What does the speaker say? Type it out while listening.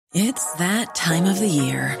It's that time of the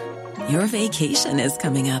year. Your vacation is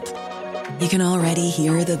coming up. You can already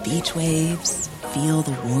hear the beach waves, feel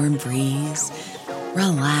the warm breeze,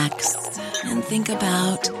 relax, and think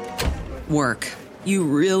about work. You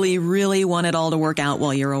really, really want it all to work out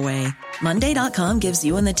while you're away. Monday.com gives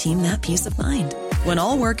you and the team that peace of mind. When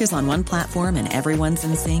all work is on one platform and everyone's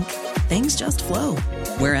in sync, things just flow.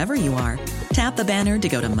 Wherever you are, tap the banner to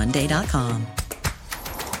go to Monday.com.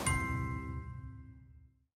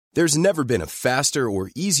 There's never been a faster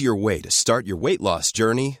or easier way to start your weight loss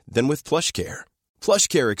journey than with PlushCare.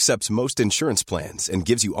 PlushCare accepts most insurance plans and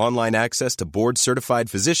gives you online access to board-certified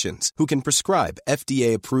physicians who can prescribe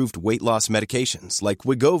FDA-approved weight loss medications like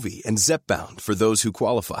Wegovy and Zepbound for those who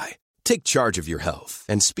qualify. Take charge of your health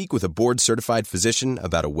and speak with a board-certified physician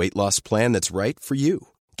about a weight loss plan that's right for you.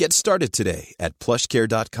 Get started today at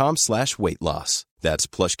plushcare.com/weight loss. That's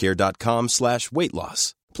plushcare.com/weight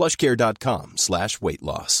loss. plushcare.com/weight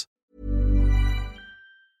loss.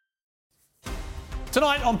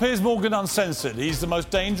 Tonight on Piers Morgan Uncensored, he's the most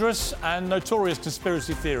dangerous and notorious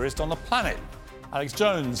conspiracy theorist on the planet. Alex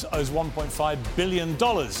Jones owes $1.5 billion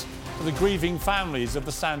to the grieving families of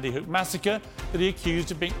the Sandy Hook massacre that he accused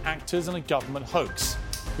of being actors in a government hoax.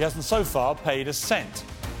 He hasn't so far paid a cent,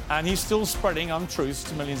 and he's still spreading untruths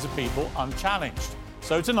to millions of people unchallenged.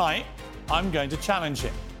 So tonight, I'm going to challenge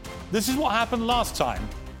him. This is what happened last time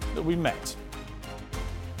that we met.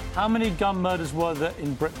 How many gun murders were there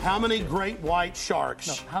in Britain? How many great white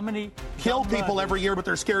sharks how many kill people every year, but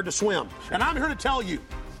they're scared to swim? And I'm here to tell you,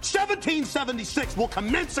 1776 will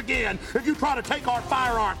commence again if you try to take our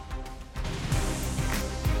firearm.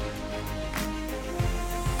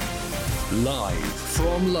 Live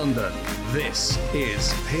from London, this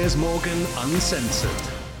is Piers Morgan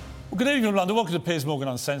Uncensored. Well, good evening from London. Welcome to Piers Morgan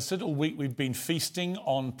Uncensored. All week we've been feasting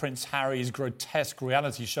on Prince Harry's grotesque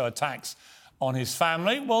reality show attacks on his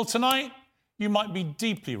family. Well, tonight, you might be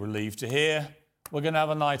deeply relieved to hear we're going to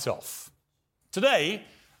have a night off. Today,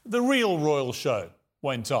 the real royal show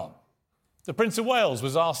went on. The Prince of Wales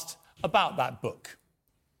was asked about that book.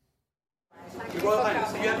 Your Royal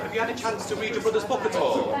Highness, have you had a chance to read your brother's book at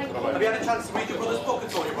all? Have you had a chance to read your brother's book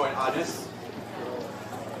at all, Your Royal Highness?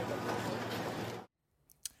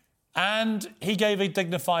 And he gave a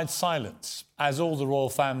dignified silence, as all the royal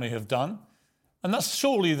family have done. And that's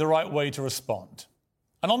surely the right way to respond.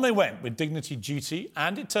 And on they went with dignity, duty,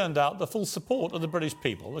 and it turned out the full support of the British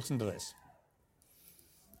people. Listen to this.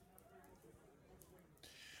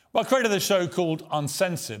 Well, I created a show called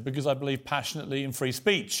Uncensored because I believe passionately in free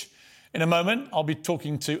speech. In a moment, I'll be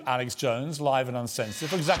talking to Alex Jones, live and uncensored,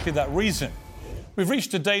 for exactly that reason. We've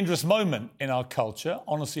reached a dangerous moment in our culture.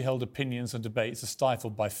 Honestly held opinions and debates are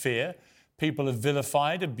stifled by fear. People are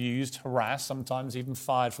vilified, abused, harassed, sometimes even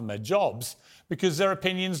fired from their jobs because their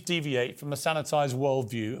opinions deviate from a sanitised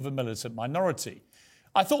worldview of a militant minority.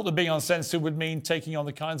 I thought that being uncensored would mean taking on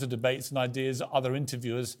the kinds of debates and ideas that other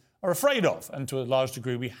interviewers are afraid of, and to a large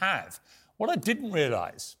degree we have. What I didn't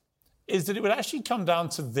realise is that it would actually come down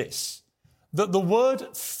to this, that the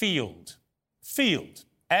word field,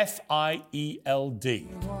 F-I-E-L-D,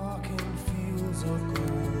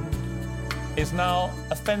 is now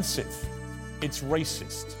offensive. It's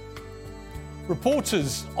racist.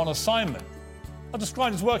 Reporters on assignment are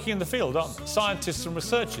described as working in the field, aren't they? Scientists and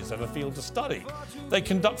researchers have a field to study. They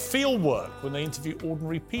conduct field work when they interview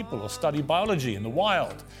ordinary people or study biology in the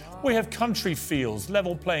wild. We have country fields,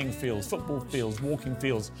 level playing fields, football fields, walking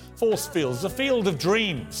fields, force fields, the field of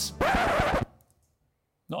dreams.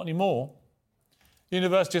 Not anymore. The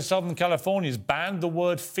University of Southern California has banned the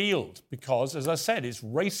word field because, as I said, it's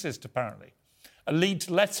racist, apparently. A leaked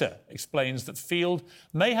letter explains that field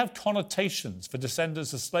may have connotations for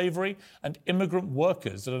descendants of slavery and immigrant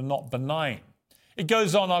workers that are not benign. It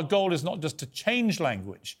goes on, our goal is not just to change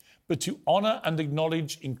language, but to honour and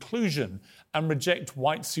acknowledge inclusion and reject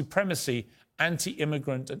white supremacy,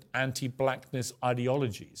 anti-immigrant and anti-blackness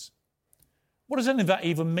ideologies. What does any of that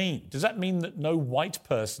even mean? Does that mean that no white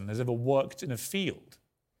person has ever worked in a field?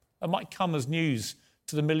 That might come as news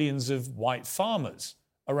to the millions of white farmers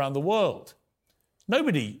around the world.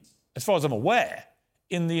 Nobody, as far as I'm aware,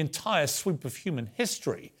 in the entire sweep of human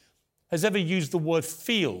history has ever used the word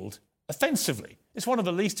field offensively. It's one of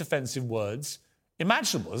the least offensive words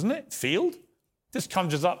imaginable, isn't it? Field? This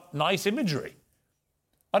conjures up nice imagery.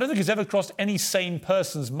 I don't think it's ever crossed any sane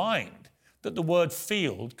person's mind that the word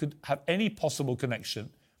field could have any possible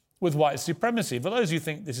connection with white supremacy. For those who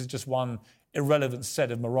think this is just one irrelevant set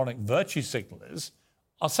of moronic virtue signallers,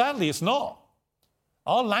 sadly it's not.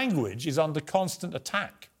 Our language is under constant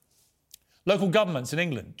attack. Local governments in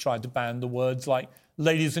England tried to ban the words like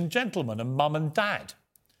ladies and gentlemen and mum and dad.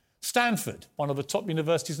 Stanford, one of the top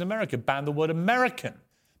universities in America, banned the word American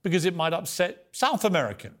because it might upset South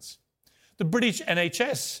Americans. The British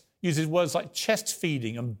NHS uses words like chest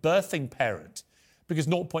feeding and birthing parent because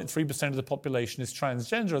 0.3% of the population is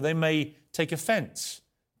transgender. They may take offence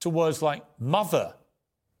to words like mother.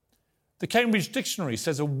 The Cambridge Dictionary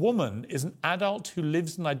says a woman is an adult who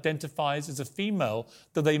lives and identifies as a female,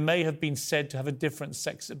 though they may have been said to have a different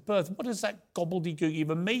sex at birth. What does that gobbledygook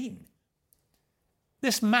even mean?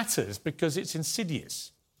 This matters because it's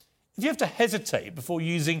insidious. If you have to hesitate before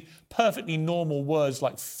using perfectly normal words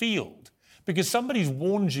like field because somebody's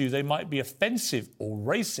warned you they might be offensive or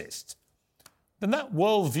racist, then that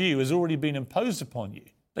worldview has already been imposed upon you.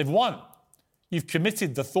 They've won. You've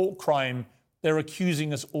committed the thought crime they're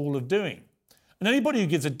accusing us all of doing. And anybody who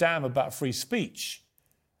gives a damn about free speech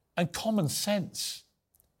and common sense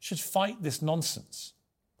should fight this nonsense.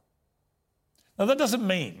 Now, that doesn't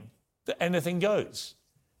mean that anything goes.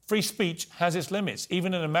 Free speech has its limits.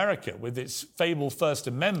 Even in America, with its fabled First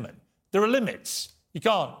Amendment, there are limits. You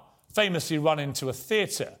can't famously run into a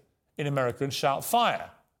theatre in America and shout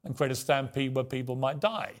fire and create a stampede where people might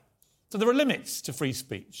die. So there are limits to free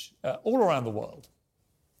speech all around the world.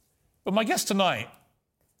 But my guest tonight,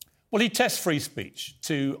 well, he tests free speech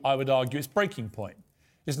to, I would argue, its breaking point.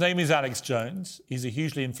 His name is Alex Jones. He's a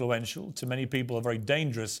hugely influential, to many people a very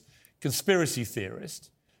dangerous conspiracy theorist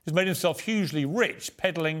who's made himself hugely rich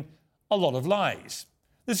peddling a lot of lies.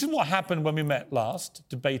 This is what happened when we met last,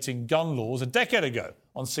 debating gun laws a decade ago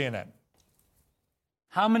on CNN.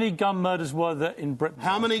 How many gun murders were there in Britain?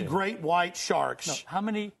 How many great white sharks how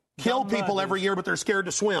many kill people every year, but they're scared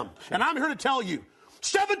to swim? And I'm here to tell you,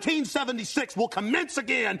 1776 will commence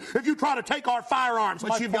again if you try to take our firearms.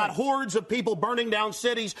 But you've got hordes of people burning down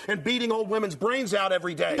cities and beating old women's brains out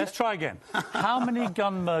every day. Let's try again. How many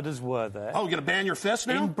gun murders were there? Oh, you're going to ban your fist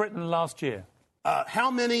now? In Britain last year. How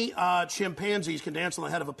many chimpanzees can dance on the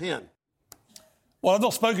head of a pin? Well, I've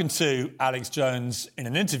not spoken to Alex Jones in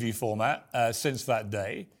an interview format since that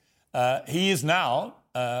day. He is now,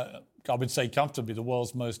 I would say comfortably, the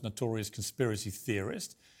world's most notorious conspiracy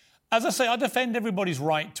theorist. As I say, I defend everybody's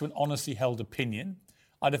right to an honestly held opinion.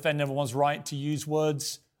 I defend everyone's right to use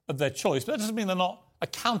words of their choice, but that doesn't mean they're not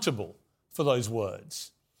accountable for those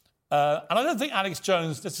words. And I don't think Alex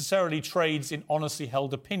Jones necessarily trades in honestly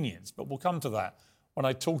held opinions, but we'll come to that when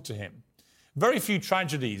I talk to him. Very few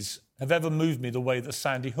tragedies have ever moved me the way that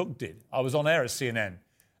Sandy Hook did. I was on air at CNN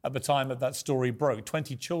at the time that story broke.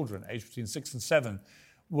 20 children, aged between 6 and 7,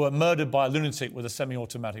 were murdered by a lunatic with a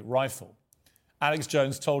semi-automatic rifle. Alex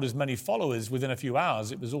Jones told his many followers within a few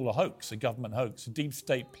hours it was all a hoax, a government hoax, a deep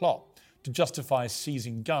state plot to justify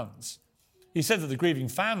seizing guns. He said that the grieving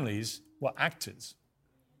families were actors.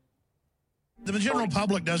 The general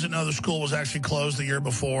public doesn't know the school was actually closed the year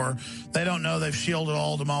before. They don't know they've shielded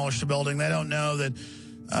all, demolished the building. They don't know that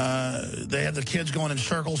they had the kids going in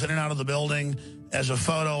circles in and out of the building as a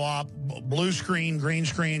photo op, blue screen, green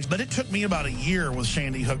screens. But it took me about a year with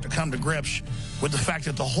Sandy Hook to come to grips with the fact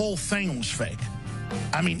that the whole thing was fake.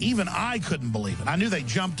 I mean, even I couldn't believe it. I knew they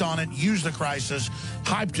jumped on it, used the crisis,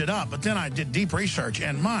 hyped it up, but then I did deep research,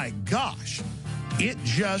 and my gosh, it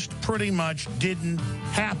just pretty much didn't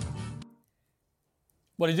happen.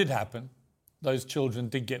 Well, it did happen. Those children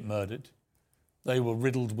did get murdered. They were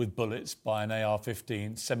riddled with bullets by an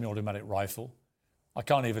AR-15 semi-automatic rifle. I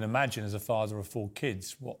can't even imagine, as a father of 4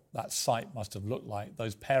 kids, what that sight must have looked like.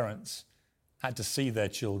 Those parents had to see their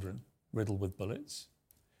children riddled with bullets.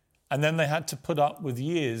 And then they had to put up with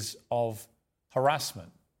years of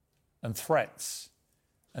harassment and threats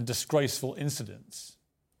and disgraceful incidents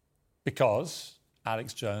because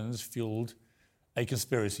Alex Jones fueled a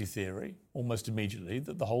conspiracy theory almost immediately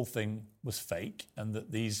that the whole thing was fake and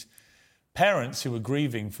that these parents who were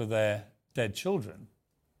grieving for their dead children,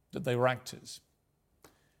 that they were actors.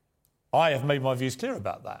 I have made my views clear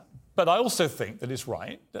about that. But I also think that it's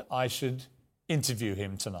right that I should interview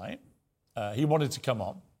him tonight. He wanted to come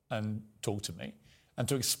on and talk to me and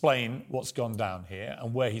to explain what's gone down here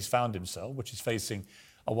and where he's found himself, which is facing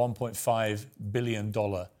a $1.5 billion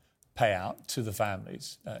payout to the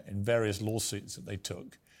families in various lawsuits that they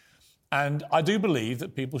took. And I do believe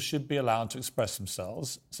that people should be allowed to express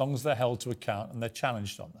themselves as long as they're held to account and they're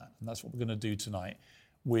challenged on that. And that's what we're going to do tonight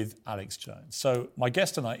with Alex Jones. So my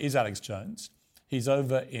guest tonight is Alex Jones. He's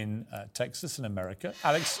over in Texas in America.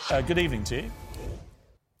 Alex, good evening to you.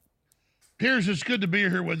 Piers, it's good to be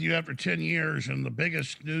here with you after 10 years and the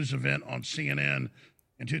biggest news event on CNN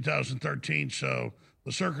in 2013. So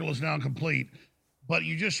the circle is now complete. But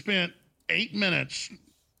you just spent 8 minutes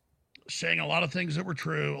saying a lot of things that were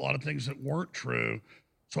true, a lot of things that weren't true.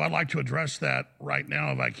 So I'd like to address that right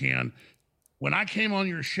now if I can. when I came on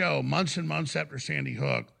your show months and months after Sandy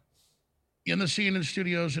Hook, in the CNN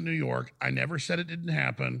studios in New York, I never said it didn't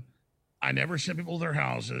happen. I never sent people to their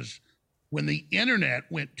houses. When the internet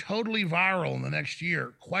went totally viral in the next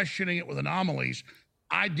year, questioning it with anomalies,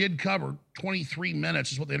 I did cover 23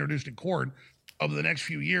 minutes is what they introduced in court over the next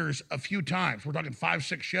few years a few times. We're talking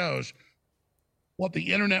 5-6 shows. What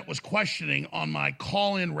the internet was questioning on my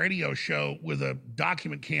call-in radio show with a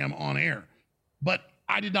document cam on air. But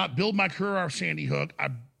I did not build my career off Sandy Hook. I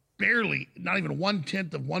barely, not even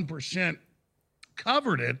 1/10%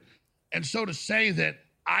 covered it. And so to say that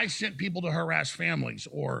I sent people to harass families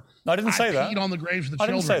or no, I didn't say that. peed on the graves of the I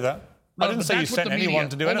children. Didn't say that. I didn't say you sent anyone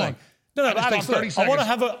to do anything. No, but Alex, look, I want to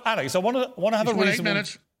have a reasonable.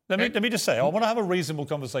 Minutes. Let me just say, I want to have a reasonable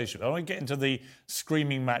conversation. I don't want to get into the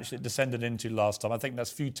screaming match that descended into last time. I think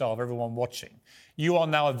that's futile for everyone watching. You are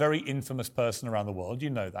now a very infamous person around the world. You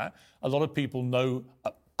know that. A lot of people know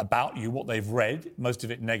about you, what they've read, most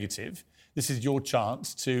of it negative. This is your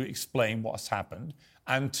chance to explain what's happened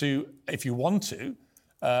and to, if you want to,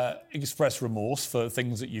 express remorse for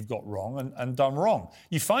things that you've got wrong and done wrong.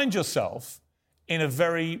 You find yourself in a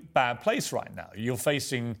very bad place right now. You're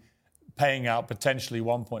paying out potentially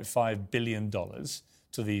 $1.5 billion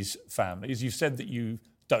to these families. You've said that you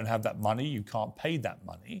don't have that money, you can't pay that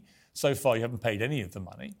money. So far, you haven't paid any of the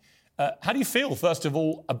money. How do you feel, first of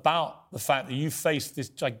all, about the fact that you faced this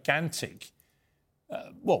gigantic,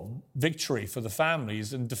 victory for the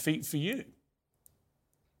families and defeat for you?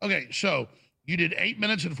 Okay, so you did 8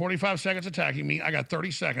 minutes and 45 seconds attacking me. I got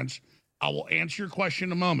 30 seconds. I will answer your question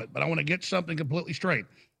in a moment, but I want to get something completely straight.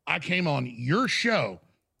 I came on your show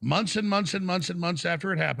months and months and months and months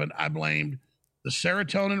after it happened. I blamed the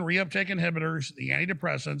serotonin reuptake inhibitors, the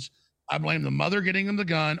antidepressants. I blamed the mother getting them the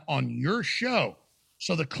gun on your show.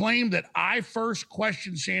 So the claim that I first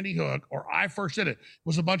questioned Sandy Hook or I first did it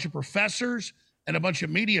was a bunch of professors and a bunch of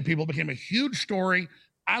media people. It became a huge story.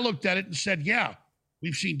 I looked at it and said, yeah,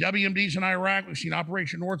 we've seen WMDs in Iraq. We've seen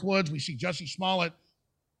Operation Northwoods. We see Jussie Smollett.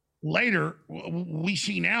 Later, we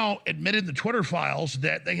see now admitted in the Twitter files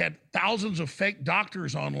that they had thousands of fake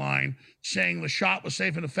doctors online saying the shot was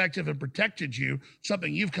safe and effective and protected you,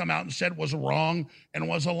 something you've come out and said was wrong and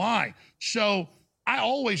was a lie. So I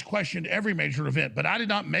always questioned every major event, but I did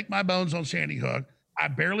not make my bones on Sandy Hook. I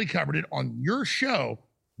barely covered it on your show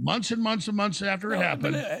months and months and months after it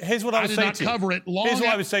happened. Here's what I would say to you. I did not cover it long, here's what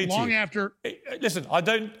I would say long to you. After. Listen,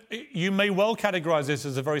 you may well categorize this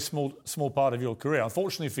as a very small part of your career.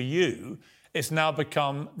 Unfortunately for you, it's now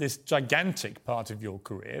become this gigantic part of your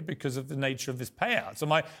career because of the nature of this payout. So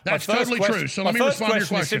That's totally true. So let me respond to your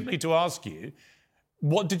question. Is simply to ask you,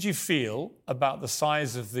 what did you feel about the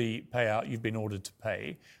size of the payout you've been ordered to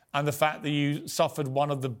pay and the fact that you suffered one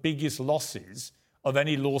of the biggest losses of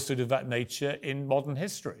any lawsuit of that nature in modern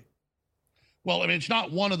history? Well, I mean, it's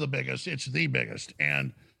not one of the biggest, it's the biggest.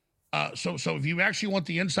 And so if you actually want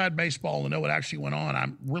the inside baseball and know what actually went on,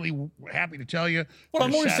 I'm really happy to tell you. Well,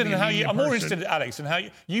 I'm more interested, Alex, in how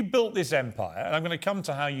you built this empire, and I'm going to come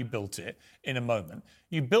to how you built it in a moment.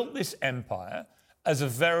 You built this empire as a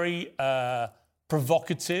very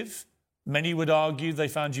provocative, many would argue they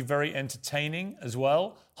found you very entertaining as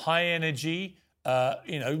well, high energy,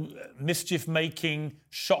 mischief-making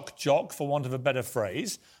shock jock, for want of a better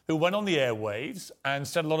phrase, who went on the airwaves and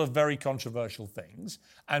said a lot of very controversial things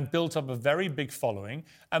and built up a very big following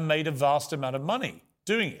and made a vast amount of money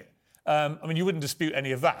doing it. You wouldn't dispute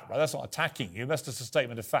any of that, right? That's not attacking you. That's just a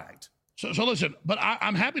statement of fact. So listen, but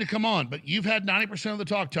I'm happy to come on, but you've had 90% of the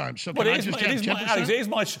talk time. So can Alex, it is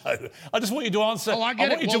my show. I just want you to answer. Oh, I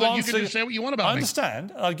get it. Well, you can just say what you want about me. I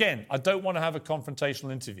understand. Again, I don't want to have a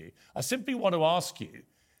confrontational interview. I simply want to ask you,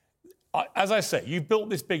 as I say, you've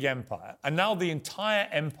built this big empire, and now the entire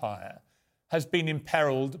empire has been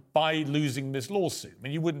imperiled by losing this lawsuit. I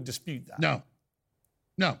mean, you wouldn't dispute that.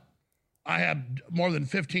 No. I have more than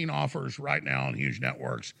 15 offers right now on huge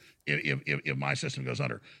networks if my system goes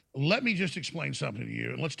under. Let me just explain something to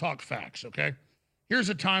you, and let's talk facts, okay? Here's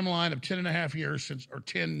a timeline of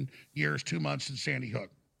 10 years, 2 months since Sandy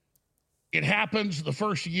Hook. It happens the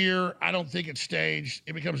first year. I don't think it's staged.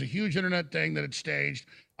 It becomes a huge internet thing that it's staged.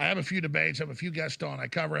 I have a few debates. I have a few guests on. I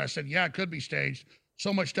cover it. I said, yeah, it could be staged.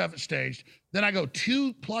 So much stuff is staged. Then I go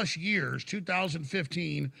 2+ years,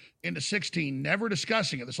 2015 into 16, never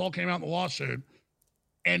discussing it. This all came out in the lawsuit.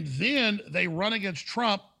 And then they run against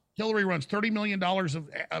Trump. Hillary runs $30 million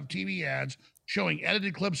of TV ads showing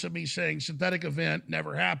edited clips of me saying synthetic event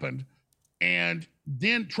never happened. And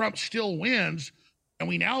then Trump still wins. And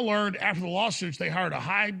we now learned after the lawsuits, they hired a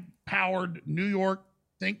high-powered New York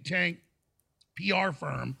think tank PR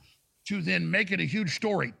firm to then make it a huge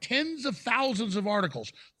story. Tens of thousands of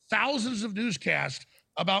articles, thousands of newscasts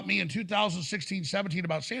about me in 2016-17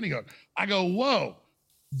 about Sandy Hook. I go, whoa,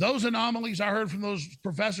 those anomalies I heard from those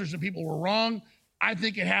professors and people were wrong. I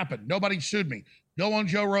think it happened. Nobody sued me. Go on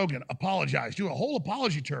Joe Rogan, apologize, do a whole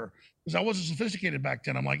apology tour because I wasn't sophisticated back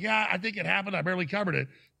then. I'm like, yeah, I think it happened. I barely covered it.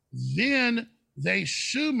 Then they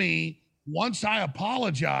sue me once I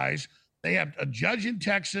apologize. They have a judge in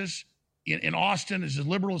Texas, in Austin, is as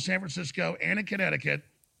liberal as San Francisco, and in Connecticut,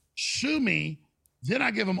 sue me. Then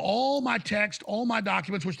I give them all my text, all my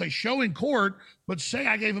documents, which they show in court, but say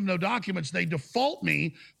I gave them no documents. They default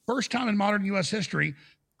me. First time in modern U.S. history.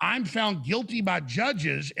 I'm found guilty by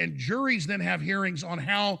judges, and juries then have hearings on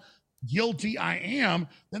how guilty I am.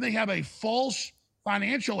 Then they have a false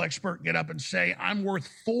financial expert get up and say I'm worth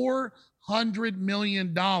 $400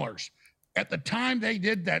 million. At the time they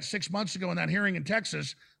did that 6 months ago in that hearing in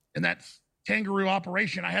Texas, in that kangaroo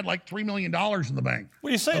operation, I had like $3 million in the bank.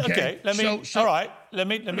 Well, you say, okay, let me, all right, let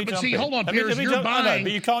me jump in. Hold on, Piers, you're buying.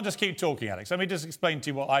 But you can't just keep talking, Alex. Let me just explain to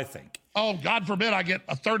you what I think. Oh, God forbid I get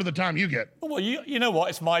a third of the time you get. Well, you know what?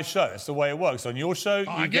 It's my show. It's the way it works. On your show,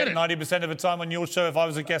 you get 90% of the time on your show if I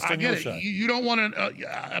was a guest on your show. You don't want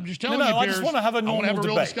to, I'm just telling you, Piers, I just want to have a normal debate.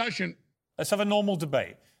 Real discussion. Let's have a normal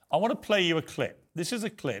debate. I want to play you a clip. This is a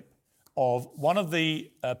clip of one of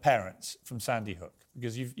the parents from Sandy Hook,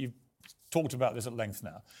 because you've talked about this at length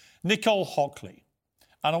now, Nicole Hockley.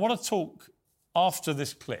 And I want to talk after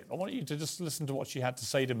this clip. I want you to just listen to what she had to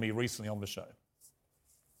say to me recently on the show.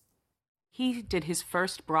 He did his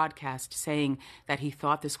first broadcast saying that he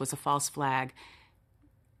thought this was a false flag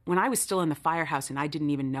when I was still in the firehouse and I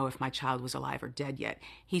didn't even know if my child was alive or dead yet.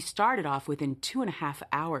 He started off within 2.5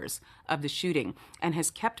 hours of the shooting and has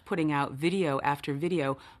kept putting out video after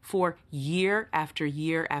video for year after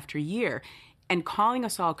year after year, and calling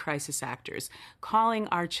us all crisis actors, calling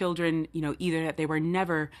our children, either that they were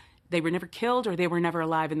never killed or they were never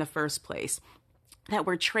alive in the first place, that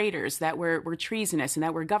we're traitors, that we're treasonous, and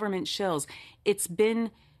that we're government shills. It's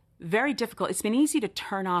been very difficult. It's been easy to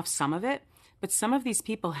turn off some of it, but some of these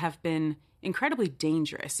people have been incredibly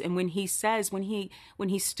dangerous. And when he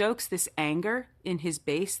stokes this anger in his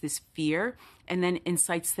base, this fear, and then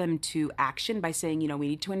incites them to action by saying, we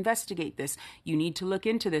need to investigate this, you need to look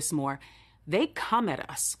into this more, they come at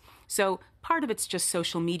us. So part of it's just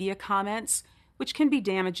social media comments, which can be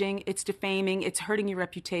damaging. It's defaming. It's hurting your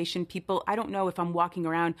reputation. People, I don't know if I'm walking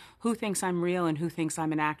around who thinks I'm real and who thinks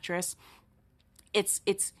I'm an actress. It's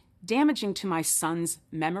damaging to my son's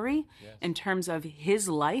memory in terms of his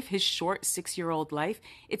life, his short 6-year-old life.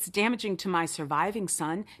 It's damaging to my surviving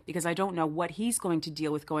son because I don't know what he's going to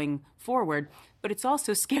deal with going forward. But it's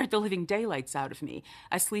also scared the living daylights out of me.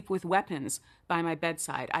 I sleep with weapons by my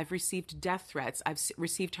bedside. I've received death threats. I've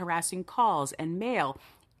received harassing calls and mail.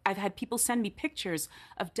 I've had people send me pictures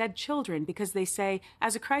of dead children because they say,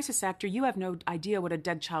 as a crisis actor, you have no idea what a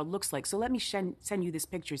dead child looks like, so let me send you this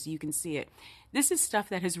picture so you can see it. This is stuff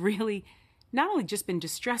that has really not only just been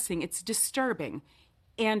distressing, it's disturbing.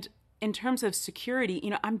 And in terms of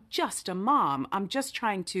security, I'm just a mom. I'm just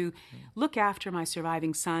trying to look after my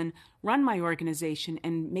surviving son, run my organization,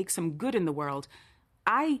 and make some good in the world.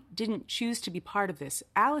 I didn't choose to be part of this.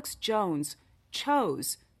 Alex Jones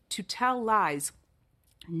chose to tell lies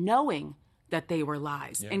knowing that they were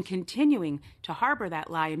lies and continuing to harbor that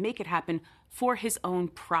lie and make it happen for his own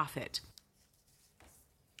profit.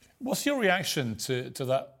 What's your reaction to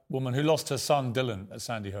that woman who lost her son, Dylan, at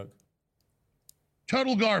Sandy Hook?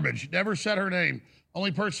 Total garbage. Never said her name.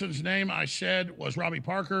 Only person's name I said was Robbie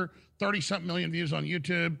Parker. 30-something million views on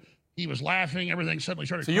YouTube. He was laughing. Everything suddenly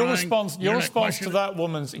started crying. So your response to that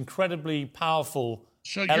woman's incredibly powerful,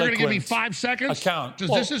 so you're going to give me 5 seconds? Account.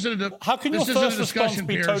 Well, this isn't how can your first response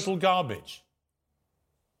be Piers. Total garbage?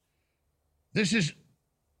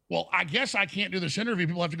 Well, I guess I can't do this interview.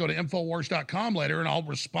 People have to go to Infowars.com later, and I'll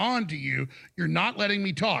respond to you. You're not letting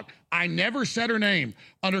me talk. I never said her name.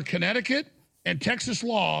 Under Connecticut and Texas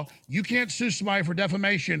law, you can't sue somebody for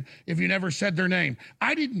defamation if you never said their name.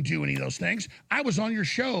 I didn't do any of those things. I was on your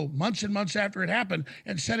show months and months after it happened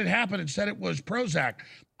and said it happened and said it was Prozac.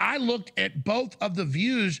 I looked at both of the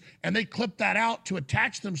views, and they clipped that out to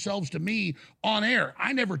attach themselves to me on air.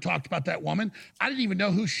 I never talked about that woman. I didn't even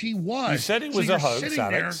know who she was. You said it was a hoax,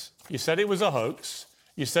 Alex. You said it was a hoax.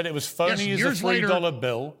 You said it was phony as a $3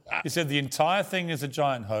 bill. You said the entire thing is a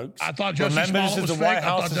giant hoax. I thought Justice Remember, Smollett this is was the White fake.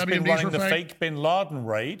 House has been running the fake fake bin Laden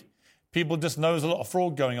raid. People just know there's a lot of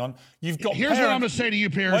fraud going on. You've got Here's what I'm going to say to you,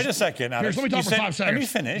 Piers. Wait a second, Alex. Piers, let me talk for 5 seconds. Let me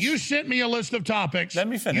finish. You sent me a list of topics. Let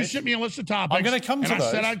me finish. You sent me a list of topics. I'm going to come to those.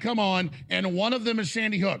 I said I'd come on, and one of them is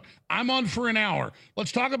Sandy Hook. I'm on for an hour.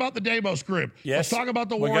 Let's talk about the Davos group. Yes. Let's talk about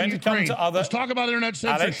the We're war in going to Ukraine. come to other... Let's talk about internet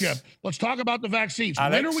censorship. Alex. Let's talk about the vaccines.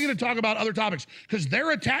 Alex. When are we going to talk about other topics? Because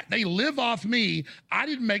they're attacked. They live off me. I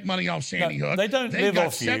didn't make money off Sandy Hook. They don't live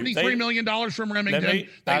off you. They got $73 million from Remington. They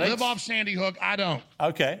Alex. live off Sandy Hook. I don't.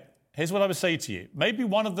 Okay. Here's what I would say to you. Maybe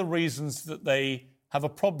one of the reasons that they have a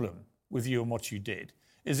problem with you and what you did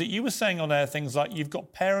is that you were saying on air things like you've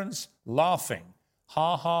got parents laughing,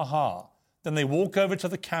 ha, ha, ha. Then they walk over to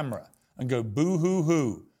the camera and go boo, hoo,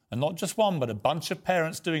 hoo. And not just one, but a bunch of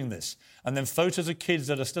parents doing this. And then photos of kids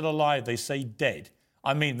that are still alive, they say dead.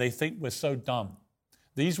 I mean, they think we're so dumb.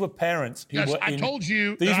 These were parents who were I told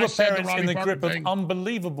you these were parents in the grip thing. of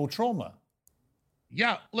unbelievable trauma.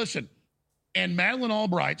 Yeah, listen. And Madeleine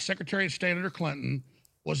Albright, Secretary of State under Clinton,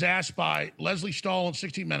 was asked by Leslie Stahl in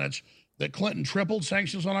 60 Minutes that Clinton tripled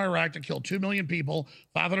sanctions on Iraq to kill 2 million people,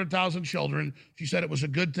 500,000 children. She said it was a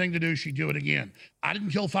good thing to do. She'd do it again. I didn't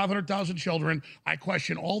kill 500,000 children. I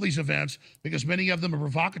question all these events because many of them are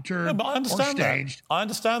provocateur or staged. I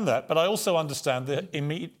understand that, but I also understand the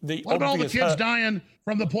What about all the kids dying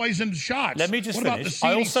from the poisoned shots? Let me just finish.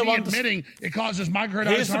 What about the CDC admitting it causes myocarditis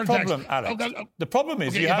Here's the heart attacks? problem, Alex. The problem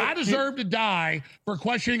is if I deserve to die for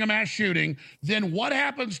questioning a mass shooting, then what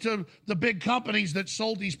happens to the big companies that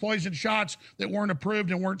sold these poisoned shots that weren't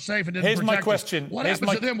approved and weren't safe and didn't protect my question. What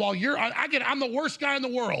happens to them while you're... I'm the worst guy in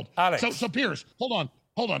the world. Alex. So Piers, hold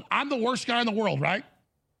on. I'm the worst guy in the world, right?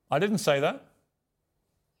 I didn't say that.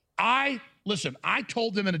 I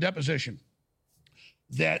told them in a deposition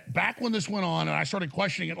that back when this went on, and I started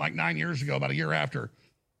questioning it like 9 years ago, about a year after,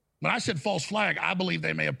 when I said false flag, I believe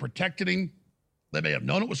they may have protected him. They may have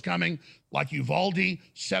known it was coming. Like Uvalde,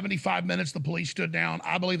 75 minutes, the police stood down.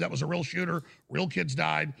 I believe that was a real shooter. Real kids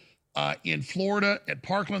died. In Florida, at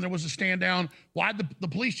Parkland, there was a stand down. Why the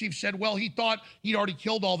police chief said, well, he thought he'd already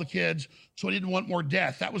killed all the kids, so he didn't want more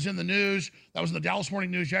death. That was in the news. That was in the Dallas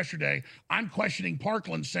Morning News yesterday. I'm questioning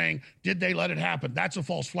Parkland, saying, did they let it happen? That's a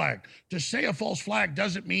false flag. To say a false flag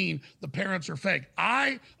doesn't mean the parents are fake.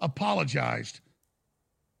 I apologized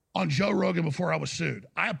on Joe Rogan before I was sued.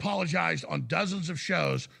 I apologized on dozens of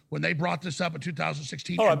shows when they brought this up in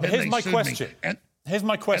 2016. All right, but here's my question. Here's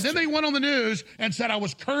my question. And then they went on the news and said I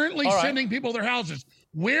was currently sending people to their houses.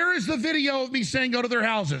 Where is the video of me saying go to their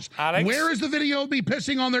houses? Alex? Where is the video of me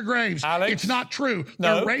pissing on their graves? Alex? It's not true.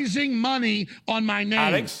 No. They're raising money on my name.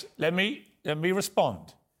 Alex, let me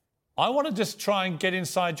respond. I want to just try and get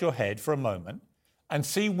inside your head for a moment and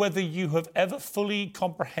see whether you have ever fully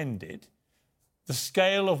comprehended the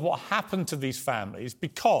scale of what happened to these families,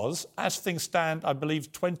 because as things stand, I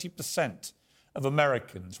believe 20% of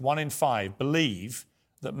Americans, 1 in 5, believe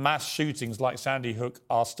that mass shootings like Sandy Hook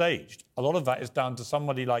are staged. A lot of that is down to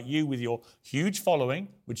somebody like you with your huge following,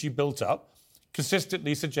 which you built up,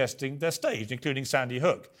 consistently suggesting they're staged, including Sandy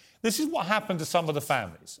Hook. This is what happened to some of the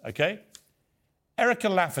families, okay? Erica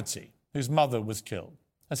Lafferty, whose mother was killed,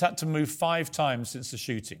 has had to move 5 times since the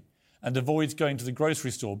shooting and avoids going to the grocery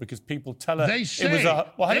store because people tell her they say it was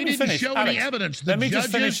a... Well, they didn't show any evidence. Let me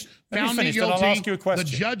just finish, then I'll ask you a question.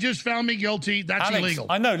 The judges found me guilty. That's Alex, illegal.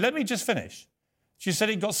 I know. Let me just finish. She said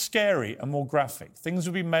it got scary and more graphic. Things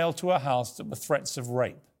would be mailed to her house that were threats of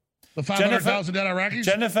rape. The 500,000 dead Iraqis?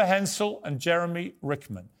 Jennifer Hensel and Jeremy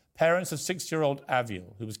Rickman, parents of 6-year-old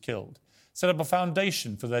Aviel, who was killed, set up a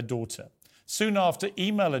foundation for their daughter. Soon after,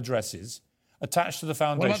 email addresses attached to the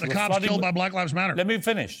foundation. What about the cops killed by Black Lives Matter? Let me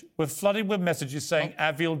finish. We're flooded with messages saying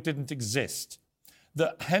Aviel didn't exist.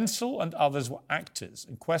 That Hensel and others were actors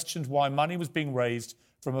and questioned why money was being raised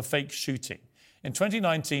from a fake shooting. In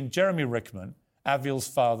 2019, Jeremy Rickman, Aviel's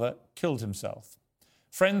father, killed himself.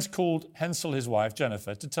 Friends called Hensel, his wife,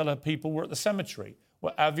 Jennifer, to tell her people were at the cemetery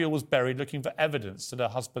where Aviel was buried looking for evidence that her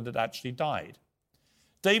husband had actually died.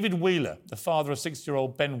 David Wheeler, the father of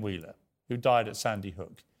 6-year-old Ben Wheeler, who died at Sandy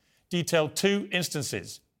Hook, detailed 2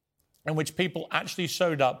 instances in which people actually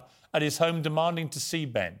showed up at his home demanding to see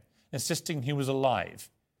Ben, insisting he was alive.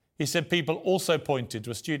 He said people also pointed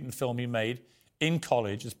to a student film he made in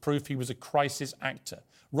college as proof he was a crisis actor.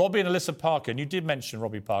 Robbie and Alyssa Parker, and you did mention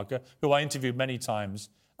Robbie Parker, who I interviewed many times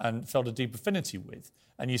and felt a deep affinity with,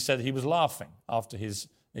 and you said he was laughing after his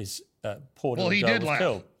poor little girl was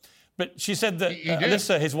killed. But she said that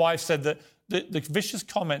Alyssa, his wife, said that the vicious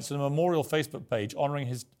comments on the memorial Facebook page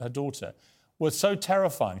honouring her daughter were so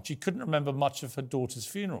terrifying she couldn't remember much of her daughter's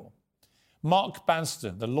funeral. Mark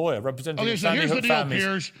Banston, the lawyer representing the Sandy Hook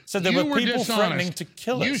families, said there were people threatening to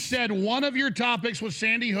kill us. You said one of your topics was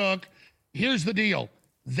Sandy Hook. Here's the deal.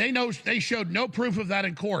 They showed no proof of that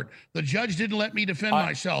in court. The judge didn't let me defend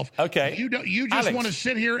myself. Okay. You just Alex, want to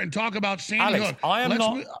sit here and talk about Sandy Hook. I want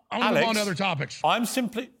to move on to other topics.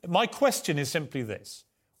 My question is simply this.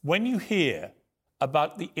 When you hear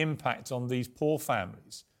about the impact on these poor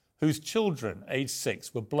families whose children, aged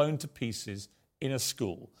 6, were blown to pieces in a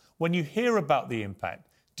school, when you hear about the impact,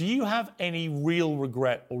 do you have any real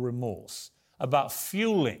regret or remorse about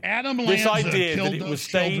fueling this idea that it was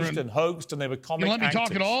staged and hoaxed and they were comic actors? You let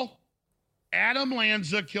me talk at all? Adam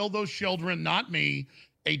Lanza killed those children, not me.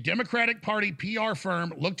 A Democratic Party PR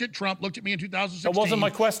firm looked at Trump, looked at me in 2016. That wasn't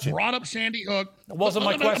my question. Brought up Sandy Hook. That wasn't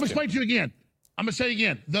my question. I'm going to explain to you again. I'm going to say it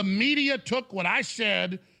again. The media took what I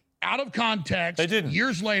said out of context. They didn't.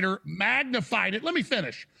 Years later, magnified it. Let me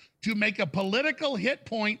finish. To make a political hit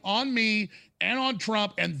point on me and on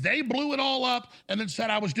Trump, and they blew it all up and then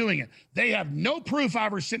said I was doing it. They have no proof I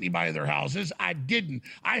ever sent anybody to their houses. I didn't.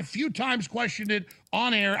 I a few times questioned it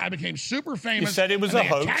on air. I became super famous. You said it was a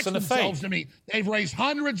hoax and a fake. To me. They've raised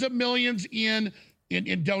hundreds of millions in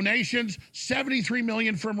donations, 73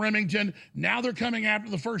 million from Remington. Now they're coming after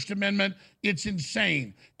the First Amendment. It's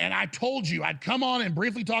insane. And I told you I'd come on and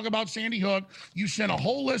briefly talk about Sandy Hook. You sent a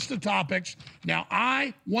whole list of topics. Now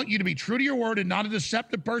I want you to be true to your word and not a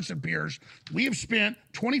deceptive person, Piers. We have spent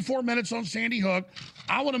 24 minutes on Sandy Hook.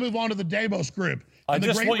 I want to move on to the Davos group. I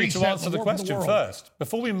just want you to answer the question first.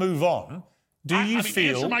 Before we move on, do you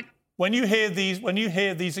feel... When you hear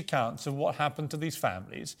these accounts of what happened to these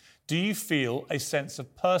families, do you feel a sense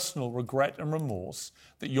of personal regret and remorse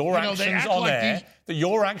that your actions on air,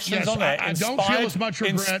 inspired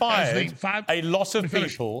a lot of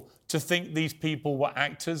people to think these people were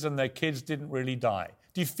actors and their kids didn't really die?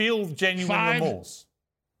 Do you feel genuine remorse?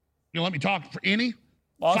 Let me talk for any.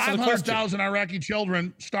 500,000 Iraqi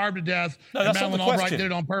children starved to death. No, that's not the question. Madeleine Albright did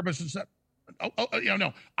it on purpose and said.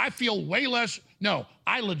 No. I feel way less. No,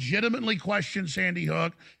 I legitimately question Sandy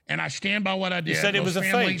Hook, and I stand by what I did. You said it was a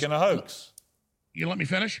fake and a hoax. You let me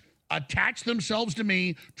finish? Attach themselves to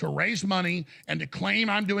me to raise money and to claim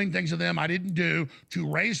I'm doing things to them I didn't do,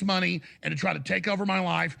 to raise money and to try to take over my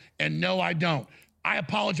life, and no, I don't. I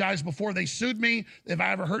apologized before they sued me if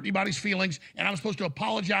I ever hurt anybody's feelings, and I'm supposed to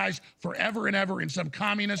apologize forever and ever in some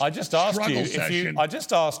communist struggle session. I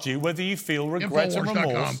just asked you whether you feel regret and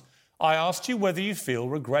remorse. I asked you whether you feel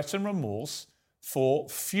regret and remorse for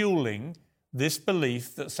fueling this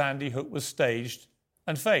belief that Sandy Hook was staged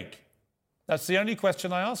and fake. That's the only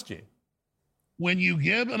question I asked you. When you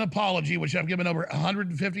give an apology, which I've given over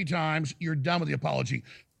 150 times, you're done with the apology.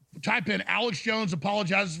 Type in Alex Jones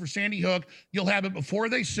apologizes for Sandy Hook. You'll have it before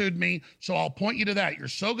they sued me, so I'll point you to that. You're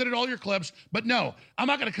so good at all your clips, but no, I'm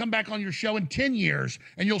not going to come back on your show in 10 years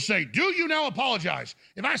and you'll say, do you now apologize?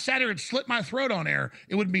 If I sat here and slit my throat on air,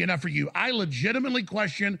 it wouldn't be enough for you. I legitimately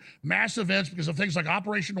question mass events because of things like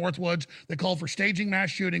Operation Northwoods that called for staging mass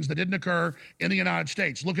shootings that didn't occur in the United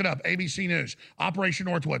States. Look it up, ABC News, Operation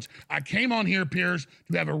Northwoods. I came on here, Piers,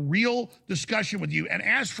 to have a real discussion with you and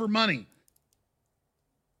ask for money.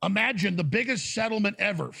 Imagine the biggest settlement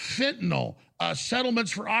ever, fentanyl, settlements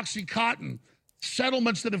for OxyContin,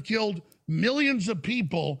 settlements that have killed millions of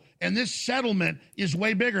people, and this settlement is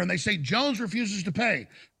way bigger. And they say Jones refuses to pay.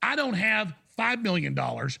 I don't have $5 million,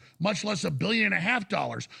 much less $1.5 billion.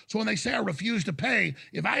 So when they say I refuse to pay,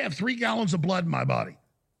 if I have 3 gallons of blood in my body,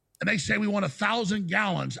 and they say we want 1,000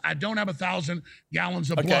 gallons, I don't have 1,000 gallons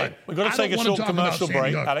of blood. We've got to take a short commercial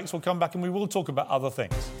break. Alex, we'll come back and we will talk about other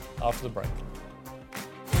things after the break.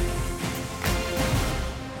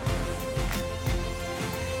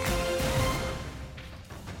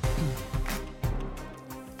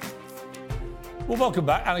 Well, welcome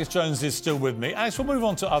back. Alex Jones is still with me. Alex, we'll move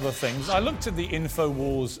on to other things. I looked at the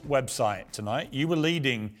InfoWars website tonight. You were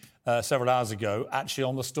leading several hours ago, actually,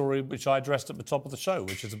 on the story which I addressed at the top of the show,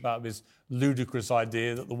 which is about this ludicrous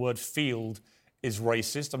idea that the word field is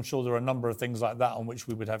racist. I'm sure there are a number of things like that on which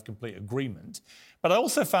we would have complete agreement. But I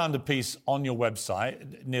also found a piece on your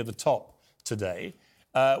website near the top today,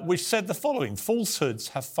 which said the following: falsehoods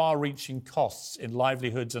have far-reaching costs in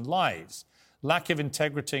livelihoods and lives. Lack of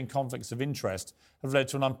integrity and conflicts of interest have led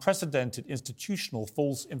to an unprecedented institutional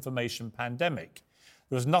false information pandemic.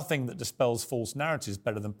 There is nothing that dispels false narratives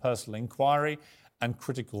better than personal inquiry and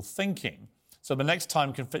critical thinking. So the next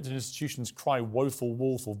time conflicted institutions cry woeful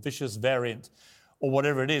wolf or vicious variant or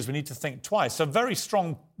whatever it is, we need to think twice. So a very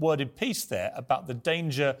strong worded piece there about the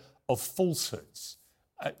danger of falsehoods.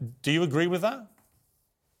 Do you agree with that?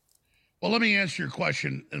 Well, let me answer your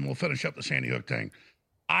question and we'll finish up the Sandy Hook thing.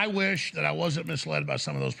 I wish that I wasn't misled by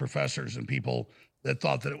some of those professors and people that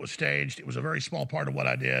thought that it was staged. It was a very small part of what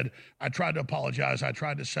I did. I tried to apologize. I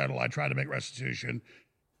tried to settle. I tried to make restitution.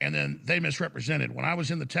 and then they misrepresented. When I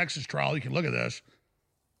was in the Texas trial, you can look at this,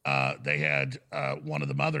 they had one of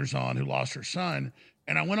the mothers on who lost her son,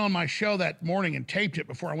 and I went on my show that morning and taped it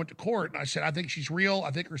before I went to court, and I said, I think she's real.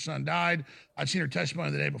 I think her son died. I'd seen her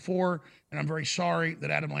testimony the day before, and I'm very sorry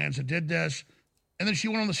that Adam Lanza did this. And then she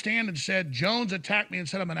went on the stand and said, Jones attacked me and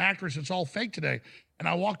said I'm an actress. It's all fake today. And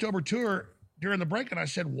I walked over to her during the break, and I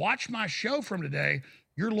said, watch my show from today.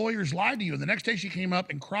 Your lawyers lied to you. And the next day she came up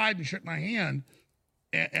and cried and shook my hand.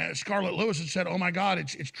 And Scarlett Lewis had said, oh, my God,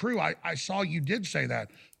 it's true. I saw you did say that.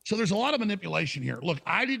 So there's a lot of manipulation here. Look,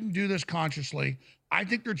 I didn't do this consciously. I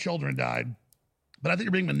think their children died, but I think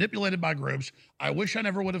you're being manipulated by groups. I wish I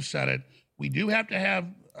never would have said it. We do have to have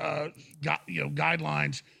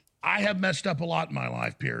guidelines. I have messed up a lot in my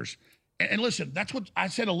life, Piers. And listen, that's what I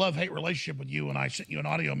said, a love-hate relationship with you, and I sent you an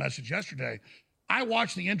audio message yesterday. I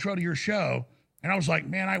watched the intro to your show, and I was like,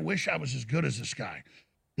 man, I wish I was as good as this guy.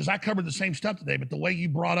 Because I covered the same stuff today, but the way you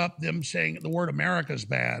brought up them saying the word America is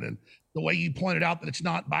bad, and the way you pointed out that it's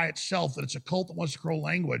not by itself, that it's a cult that wants to control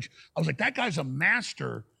language, I was like, that guy's a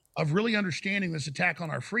master of really understanding this attack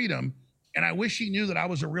on our freedom. And I wish he knew that I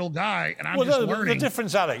was a real guy, and I'm learning. The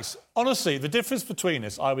difference, Alex, honestly, the difference between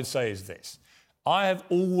us, I would say, is this. I have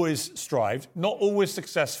always strived, not always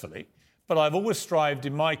successfully, but I've always strived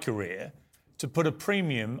in my career to put a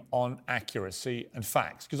premium on accuracy and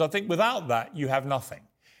facts. Because I think without that, you have nothing.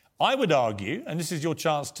 I would argue, and this is your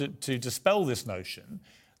chance to dispel this notion,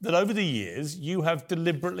 that over the years, you have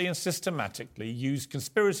deliberately and systematically used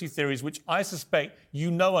conspiracy theories, which I suspect you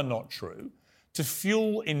know are not true, to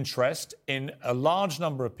fuel interest in a large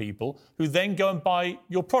number of people who then go and buy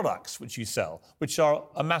your products, which you sell, which are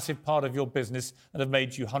a massive part of your business and have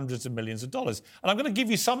made you hundreds of millions of dollars. And I'm going to give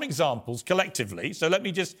you some examples collectively, so let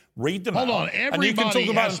me just read them out. Hold on,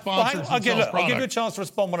 everybody has sponsors and sells I'll give you a chance to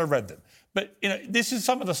respond when I've read them. But, this is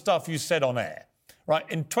some of the stuff you said on air. Right,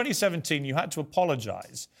 in 2017, you had to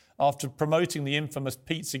apologise after promoting the infamous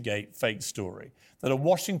Pizzagate fake story that a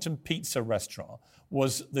Washington pizza restaurant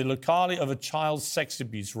was the locale of a child sex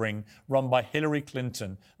abuse ring run by Hillary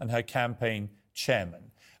Clinton and her campaign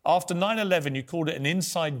chairman. After 9/11, you called it an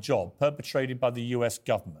inside job perpetrated by the US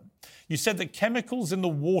government. You said that chemicals in the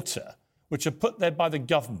water, which are put there by the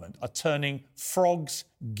government, are turning frogs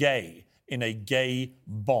gay in a gay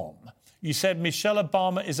bomb. You said Michelle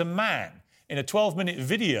Obama is a man. In a 12-minute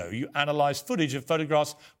video, you analysed footage of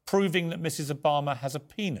photographs proving that Mrs. Obama has a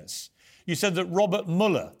penis. You said that Robert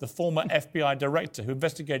Mueller, the former FBI director who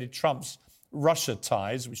investigated Trump's Russia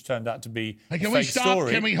ties, which turned out to be a fake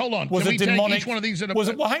story. Can we hold on? Was Can a we demonic, take each one of these? Was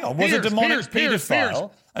a demonic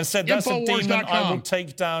paedophile and said that's a demon I will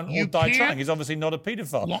take down or die trying. He's obviously not a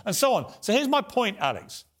paedophile, and so on. So here's my point,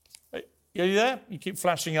 Alex. Are you there? You keep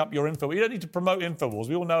flashing up your info. You don't need to promote InfoWars.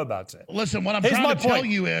 We all know about it. Listen, what I'm trying to tell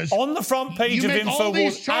you is... On the front page of InfoWars... You make all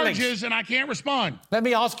these charges Alex, and I can't respond. Let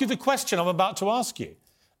me ask you the question I'm about to ask you.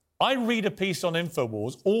 I read a piece on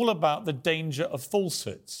InfoWars all about the danger of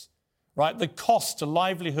falsehoods, right? The cost to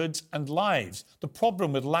livelihoods and lives, the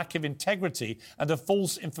problem with lack of integrity and a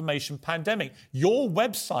false information pandemic. Your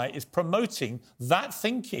website is promoting that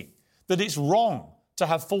thinking, that it's wrong to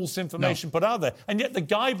have false information put out there. And yet the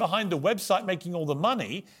guy behind the website making all the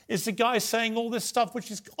money is the guy saying all this stuff, which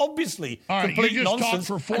is obviously complete you just nonsense.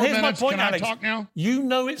 Talked for 4 and here's minutes. my point, Can Alex. I talk now? You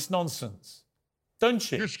know it's nonsense,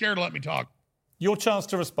 don't you? You're scared to let me talk. Your chance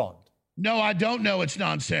to respond. No, I don't know it's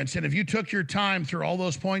nonsense. And if you took your time through all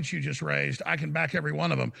those points you just raised, I can back every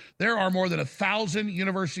one of them. There are more than 1,000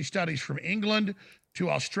 university studies from England to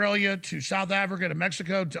Australia to South Africa to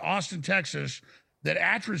Mexico to Austin, Texas, that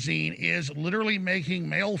atrazine is literally making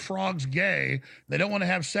male frogs gay. They don't want to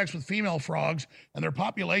have sex with female frogs, and their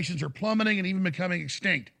populations are plummeting and even becoming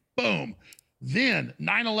extinct. Boom. Then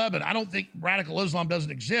 9/11, I don't think radical Islam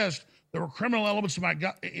doesn't exist. There were criminal elements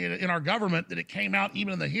in our government that it came out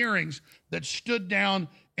even in the hearings that stood down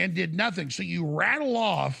and did nothing. So you rattle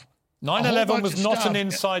off 9/11 was not an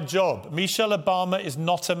inside job. Michelle Obama is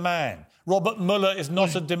not a man. Robert Mueller is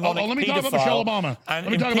not a demonic let me paedophile. talk about Michelle Obama. And let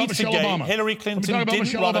me in talk about Michelle Pizzagate, Obama. Hillary Clinton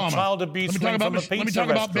didn't run a child abuse ring from a pizza Let me talk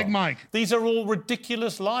about Big Mike. These are all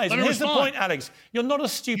ridiculous lies. And here's the point, Alex. You're not a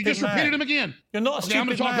stupid man. You just repeated them again. You're not a stupid man. I'm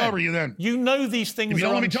going to talk over you then. You know these things if you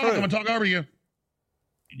don't let me talk, true. I'm going to talk over you.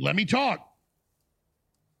 Let me talk.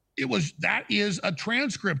 That is a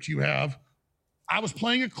transcript you have. I was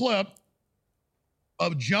playing a clip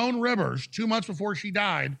of Joan Rivers 2 months before she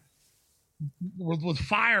died with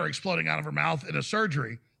fire exploding out of her mouth in a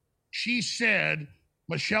surgery. She said,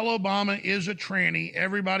 Michelle Obama is a tranny.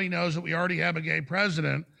 Everybody knows that we already have a gay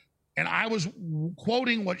president. And I was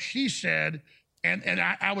quoting what she said, and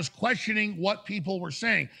I was questioning what people were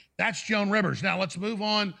saying. That's Joan Rivers. Now let's move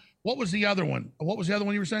on What was the other one? What was the other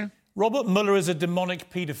one you were saying? Robert Mueller is a demonic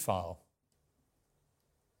paedophile.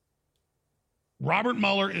 Robert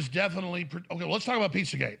Mueller is definitely... Okay, let's talk about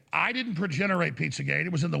Pizzagate. I didn't progenerate Pizzagate.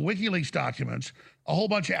 It was in the WikiLeaks documents. A whole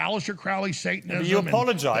bunch of Aleister Crowley Satanism. You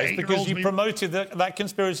apologise because you promoted that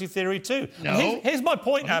conspiracy theory too. No. Here's my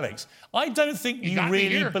point, Alex. I don't think you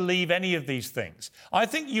really believe any of these things. I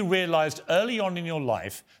think you realised early on in your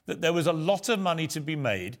life that there was a lot of money to be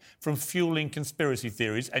made from fueling conspiracy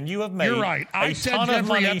theories, and you have made a ton of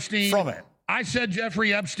money from it. I said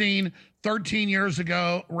Jeffrey Epstein 13 years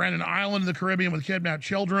ago ran an island in the Caribbean with kidnapped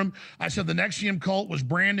children. I said the Nexium cult was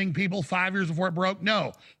branding people 5 years before it broke.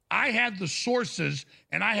 No, I had the sources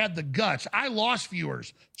and I had the guts. I lost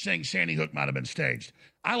viewers saying Sandy Hook might have been staged.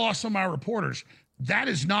 I lost some of my reporters. That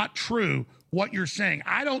is not true, what you're saying.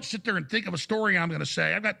 I don't sit there and think of a story I'm going to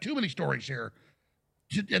say. I've got too many stories here.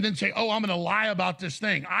 And then say, oh, I'm going to lie about this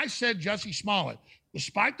thing. I said Jussie Smollett,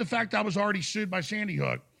 despite the fact I was already sued by Sandy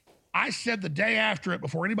Hook, I said the day after it,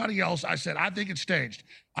 before anybody else, I said, I think it's staged.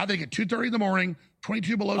 I think at 2:30 in the morning,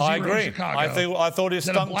 22 below zero in Chicago. I thought it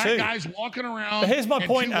stunk too. Black guys walking around. But here's my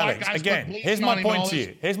point, Alex. Again, here's my point to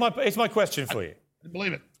you. Here's my question for you.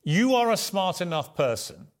 Believe it. You are a smart enough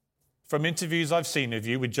person. From interviews I've seen of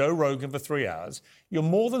you with Joe Rogan for 3 hours, you're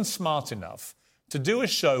more than smart enough to do a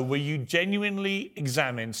show where you genuinely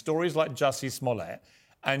examine stories like Jussie Smollett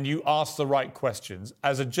and you ask the right questions,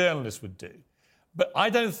 as a journalist would do. But I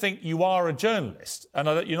don't think you are a journalist, and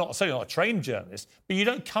you're certainly not a trained journalist, but you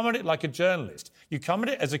don't come at it like a journalist. You come at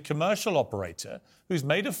it as a commercial operator who's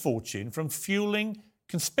made a fortune from fueling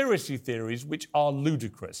conspiracy theories which are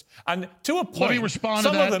ludicrous. And to a point... Let me respond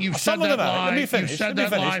to that. You've said that lie. You've said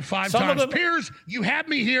that lie 5 times. Piers, you had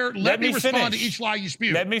me here. Let me respond to each lie you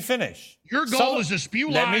spew. Let me finish. Your goal is to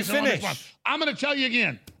spew lies. Let me finish. I'm going to tell you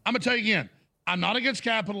again. I'm not against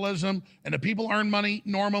capitalism, and if people earn money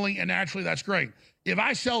normally and naturally, that's great. If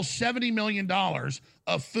I sell $70 million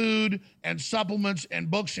of food and supplements and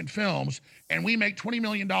books and films, and we make $20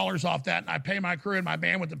 million off that, and I pay my crew and my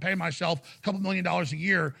bandwidth and pay myself a couple $1 million a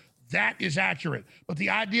year, that is accurate. But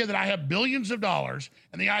the idea that I have billions of dollars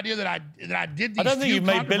and the idea that I did these I don't think you've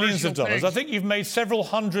made billions of dollars. things, I think you've made several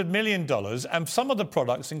 $100 million, and some of the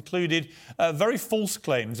products included very false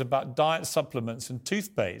claims about diet supplements and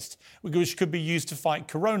toothpaste, which could be used to fight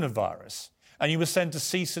coronavirus. And you were sent to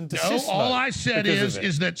cease and desist. No, all I said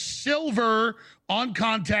is that silver on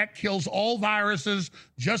contact kills all viruses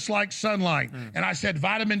just like sunlight. And I said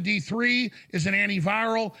vitamin D3 is an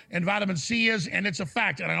antiviral and vitamin C is, and it's a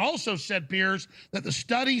fact. And I also said, Piers, that the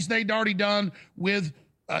studies they'd already done with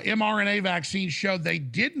mRNA vaccines showed they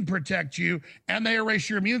didn't protect you and they erase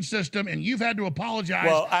your immune system, and you've had to apologize.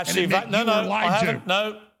 Well, actually,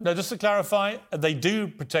 No, just to clarify, they do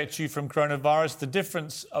protect you from coronavirus. The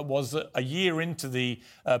difference was that a year into the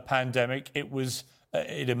pandemic,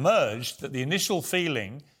 it emerged that the initial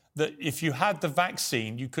feeling that if you had the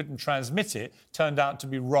vaccine, you couldn't transmit it, turned out to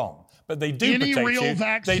be wrong. But they do protect you. Any real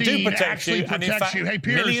vaccine they do protect you. And in fact, hey,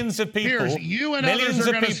 Piers, millions of people, Piers, you and millions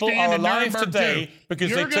of people are alive today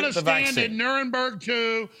because they took the vaccine. You're going to stand in Nuremberg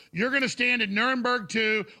too. You're going to stand in Nuremberg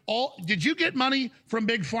too. Did you get money from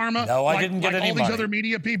Big Pharma? No, I didn't get any money. All these other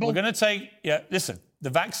media people? We're going to listen, the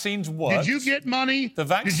vaccines work. Did you get money? The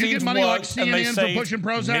vaccines Did you get money like CNN for pushing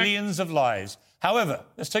Prozac? Millions of lives. However,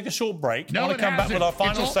 let's take a short break. I want to come back with our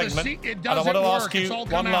final segment. And I want to ask you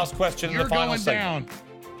one last question in the final segment.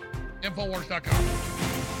 Infowars.com.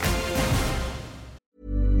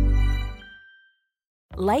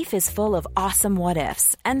 Life is full of awesome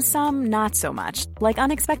what-ifs, and some not so much, like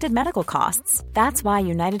unexpected medical costs. That's why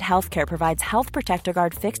United Healthcare provides Health Protector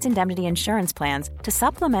Guard fixed indemnity insurance plans to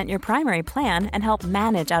supplement your primary plan and help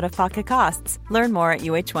manage out-of-pocket costs. Learn more at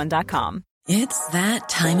UH1.com. It's that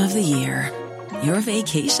time of the year. Your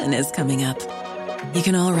vacation is coming up. You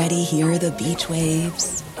can already hear the beach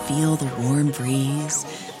waves, feel the warm breeze,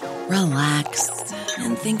 relax,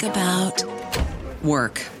 and think about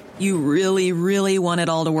work. You really, really want it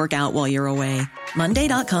all to work out while you're away.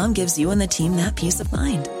 Monday.com gives you and the team that peace of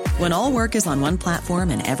mind. When all work is on one platform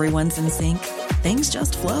and everyone's in sync, things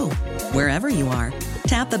just flow. Wherever you are,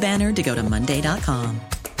 tap the banner to go to Monday.com.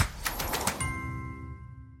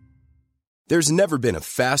 There's never been a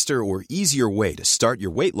faster or easier way to start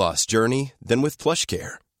your weight loss journey than with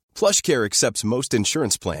PlushCare. PlushCare accepts most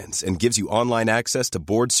insurance plans and gives you online access to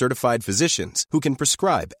board-certified physicians who can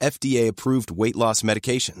prescribe FDA-approved weight loss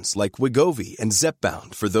medications like Wegovy and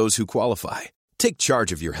Zepbound for those who qualify. Take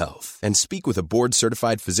charge of your health and speak with a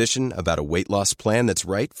board-certified physician about a weight loss plan that's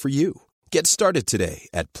right for you. Get started today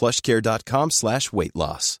at plushcare.com/weight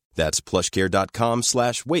loss. That's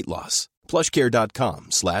plushcare.com/weight loss.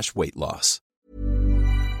 plushcare.com/weight loss.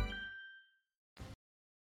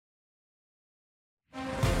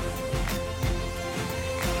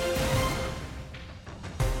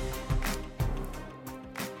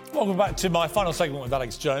 welcome back to my final segment with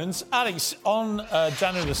Alex Jones. Alex, on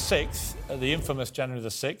January the 6th, the infamous January the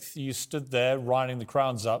 6th, you stood there riling the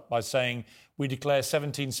crowds up by saying, we declare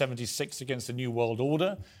 1776 against the New World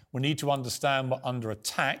Order. We need to understand we're under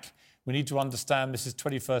attack. We need to understand this is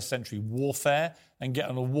 21st century warfare and get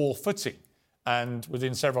on a war footing. And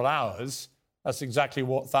within several hours, that's exactly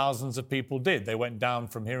what thousands of people did. They went down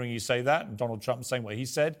from hearing you say that and Donald Trump saying what he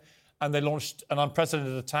said, and they launched an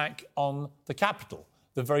unprecedented attack on the Capitol,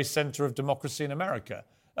 the very centre of democracy in America.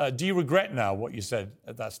 Do you regret now what you said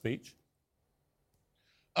at that speech?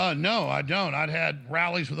 No, I don't. I'd had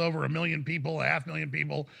rallies with over 1 million people, 500,000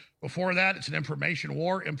 people. Before that, it's an information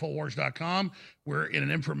war, Infowars.com. We're in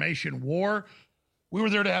an information war. We were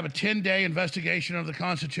there to have a 10-day investigation of the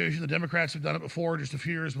Constitution. The Democrats have done it before, just a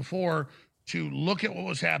few years before, to look at what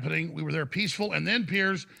was happening. We were there peaceful. And then,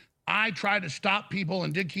 Piers, I tried to stop people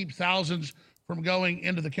and did keep thousands from going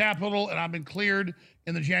into the Capitol, and I've been cleared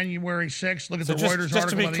in the January 6th. Look at the Reuters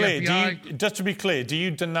article on the FBI. Just to be clear, do you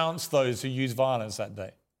denounce those who used violence that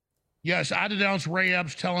day? Yes, I denounced Ray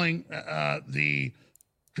Epps telling the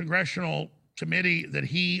congressional committee that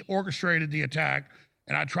he orchestrated the attack,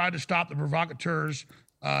 and I tried to stop the provocateurs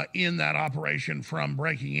in that operation from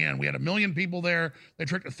breaking in. We had 1 million people there. They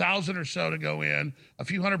tricked 1,000 or so to go in. A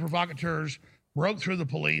few hundred provocateurs broke through the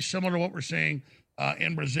police, similar to what we're seeing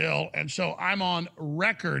in Brazil. And so I'm on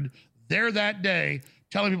record there that day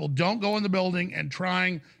telling people don't go in the building and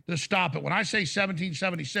trying to stop it. When I say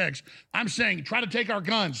 1776, I'm saying try to take our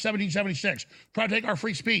guns, 1776. Try to take our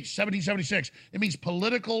free speech, 1776. It means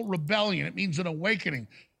political rebellion. It means an awakening.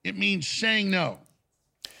 It means saying no.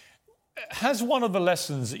 Has one of the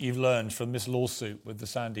lessons that you've learned from this lawsuit with the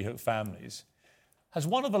Sandy Hook families, has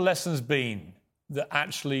one of the lessons been that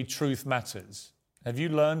actually truth matters? Have you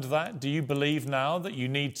learned that? Do you believe now that you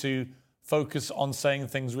need to focus on saying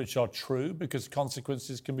things which are true because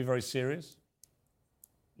consequences can be very serious?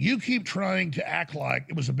 You keep trying to act like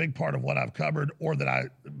it was a big part of what I've covered or that I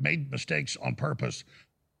made mistakes on purpose.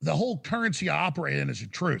 The whole currency I operate in is the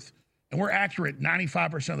truth, and we're accurate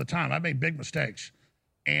 95% of the time. I made big mistakes.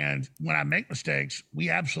 And when I make mistakes,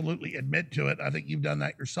 we absolutely admit to it. I think you've done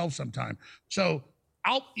that yourself sometime. So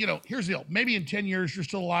here's the deal. Maybe in 10 years, you're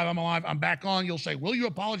still alive, I'm alive, I'm back on. You'll say, will you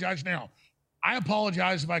apologize now? I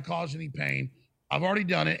apologize if I cause any pain. I've already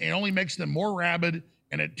done it. It only makes them more rabid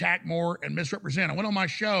and attack more and misrepresent. I went on my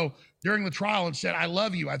show during the trial and said, I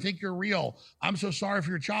love you. I think you're real. I'm so sorry for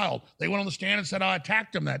your child. They went on the stand and said, I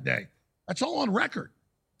attacked them that day. That's all on record.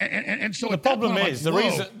 And so the problem is the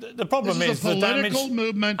political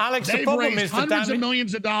movement. Alex, they've the problem raised is hundreds of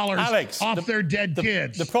millions of dollars off their dead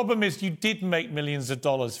kids. The problem is you did make millions of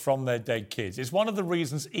dollars from their dead kids. It's one of the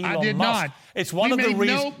reasons Elon I did Musk. Not. It's one of the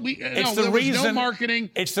reasons. There was no marketing.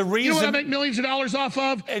 It's the reason. You know what I make millions of dollars off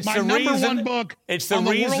of? It's my the number reason, one book. It's the on the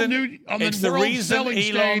reason. It's the reason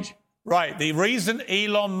Elon. Right. The reason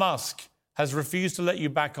Elon Musk has refused to let you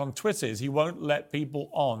back on Twitter is he won't let people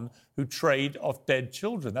on who trade off dead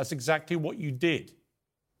children. That's exactly what you did.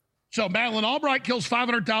 So Madeleine Albright kills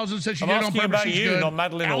 500,000, says she did it on purpose. About She's you, good. not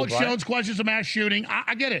Madeleine Alex Albright. Jones questions a mass shooting.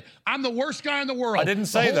 I get it. I'm the worst guy in the world. I didn't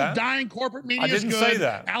say the whole that. Dying corporate media I didn't is good. say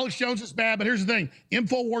that. Alex Jones is bad, but here's the thing.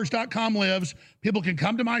 Infowars.com lives. People can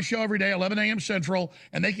come to my show every day, 11 a.m. Central,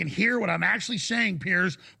 and they can hear what I'm actually saying,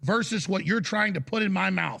 Piers, versus what you're trying to put in my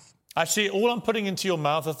mouth. Actually, all I'm putting into your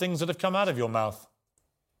mouth are things that have come out of your mouth.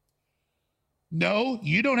 No,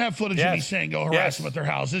 you don't have footage of me saying go harass them at their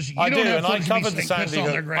houses. You I don't do, have and I footage covered of me the saying piss Sandy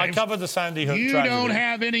on their Hook. graves. I covered the Sandy Hook You tragedy. don't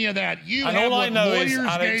have any of that. You and have all what I know lawyers is,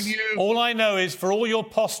 Alex, gave you. all I know is for all your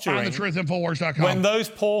posturing, Find the truth, Infowars.com. when those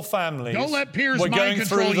poor families don't let Piers were mind going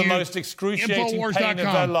through the you. most excruciating pain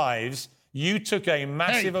of their lives, you took a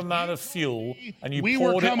massive Hey, amount of fuel and you we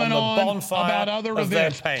poured were it on coming the on bonfire about other of their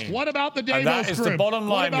events. pain. What about the Davos And that is the group? bottom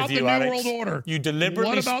What line about with you, the New Alex. World Order? You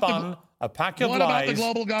deliberately What about spun a pack of what about the lies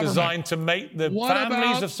global government? designed to make the What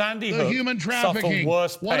families about of Sandy the Hook human suffer trafficking?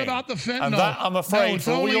 worse pain. What about the fentanyl? And that, I'm No, afraid, it's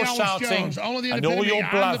for all only your Alex shouting Jones, only the and all your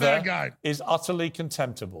independent. I'm the bad blather guy. is utterly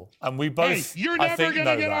contemptible. And we both, Hey, you're I never think, going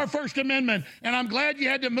know to get that. our First Amendment. And I'm glad you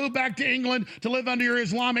had to move back to England to live under your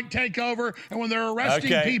Islamic takeover. And when they're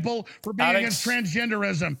arresting people for being Alex, against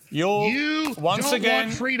transgenderism, you once don't again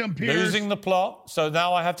want freedom, Piers. losing the plot. So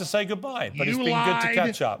now I have to say goodbye. But it's been good to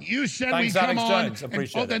catch up. You said Thanks, we come Alex on. Jones.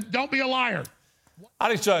 Appreciate it. Then don't be a liar.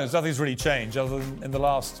 Alex Jones, nothing's really changed other than in the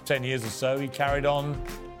last 10 years or so. He carried on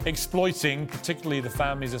exploiting particularly the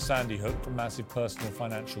families of Sandy Hook for massive personal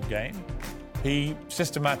financial gain. He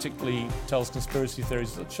systematically tells conspiracy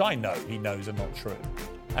theories that I know he knows are not true.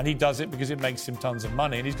 And he does it because it makes him tons of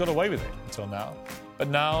money, and he's got away with it until now. But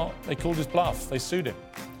now they called his bluff. They sued him.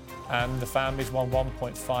 And the families won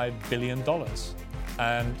 $1.5 billion.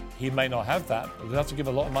 And he may not have that, but he'll have to give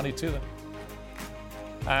a lot of money to them.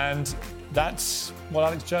 And that's what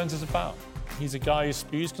Alex Jones is about. He's a guy who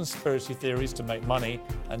spews conspiracy theories to make money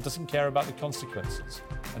and doesn't care about the consequences.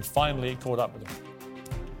 And finally, it caught up with him.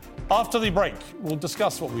 After the break, we'll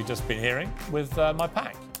discuss what we've just been hearing with my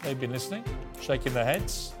pack. They've been listening, shaking their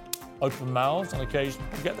heads, open mouths on occasion.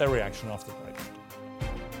 We'll get their reaction after the break.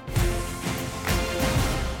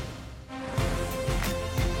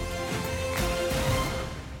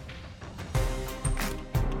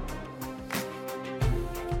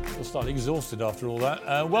 Slightly exhausted after all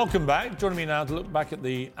that. Welcome back. Joining me now to look back at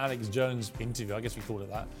the Alex Jones interview. I guess we called it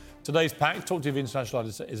that. Today's pack, talk to you international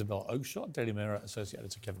editor Isabel Oakeshott, Daily Mirror associate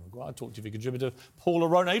editor Kevin Maguire, talk to you contributor Paula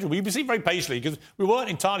Rowan. We've been seen very patiently because we weren't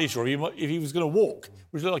entirely sure if he was going to walk,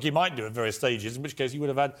 which looked like he might do at various stages, in which case he would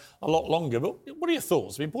have had a lot longer. But what are your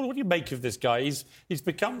thoughts? I mean, Paula, what do you make of this guy? He's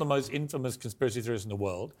become the most infamous conspiracy theorist in the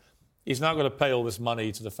world. He's now got to pay all this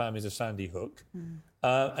money to the families of Sandy Hook.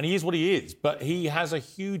 And he is what he is, but he has a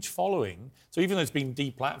huge following. So even though it's been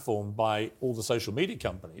deplatformed by all the social media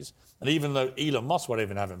companies, and even though Elon Musk won't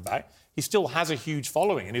even have him back, he still has a huge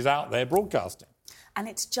following and he's out there broadcasting. And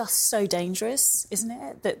it's just so dangerous, isn't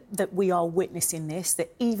it, that we are witnessing this,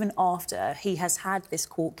 that even after he has had this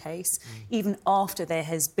court case, even after there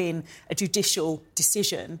has been a judicial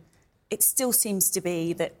decision, it still seems to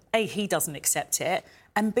be that, A, he doesn't accept it,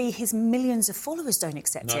 and B, his millions of followers don't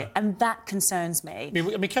accept it. And that concerns me. I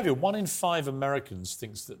mean, Kevin, 1 in 5 Americans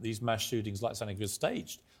thinks that these mass shootings like Sandy Hook are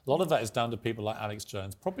staged. A lot of that is down to people like Alex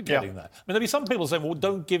Jones propagating that. I mean, there'll be some people saying, well,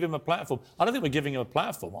 don't give him a platform. I don't think we're giving him a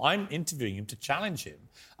platform. I'm interviewing him to challenge him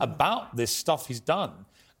about this stuff he's done.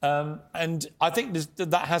 And I think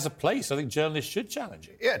that has a place. I think journalists should challenge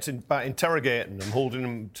it. Yeah, it's about interrogating them, holding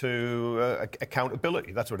them to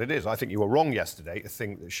accountability. That's what it is. I think you were wrong yesterday to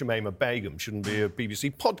think that Shamima Begum shouldn't be a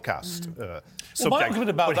BBC podcast subject. My argument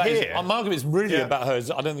about that is, my argument is really about her. Is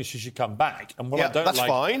I don't think she should come back. And what I don't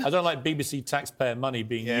I don't like BBC taxpayer money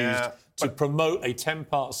being used to promote a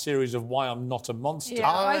 10-part series of Why I'm Not a Monster,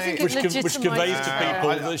 which conveys to people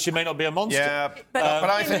that she may not be a monster. Yeah, but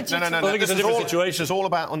I think no. I think it's a different situation. It's all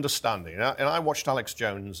about understanding. And I watched Alex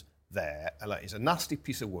Jones there. He's a nasty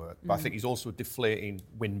piece of work, but I think he's also a deflating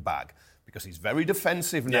windbag because he's very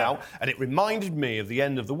defensive now. And it reminded me of the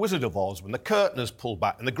end of The Wizard of Oz when the curtain is pulled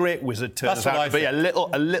back and the great wizard turns out to be a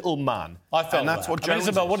little man. I felt that's what Jones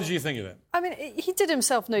Isabel, is. what did you think of it? I mean, he did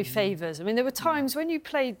himself no favours. I mean, there were times when you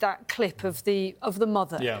played that clip of the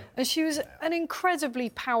mother, and she was an incredibly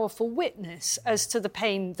powerful witness as to the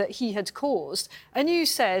pain that he had caused. And you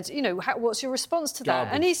said, what's your response to that?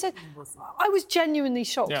 And he said, I was genuinely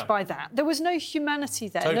shocked by that. There was no humanity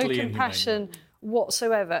there, totally no compassion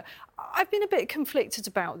whatsoever. I've been a bit conflicted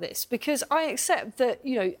about this because I accept that,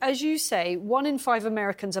 as you say, 1 in 5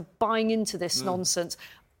 Americans are buying into this nonsense.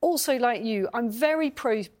 Also, like you, I'm very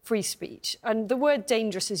pro-free speech, and the word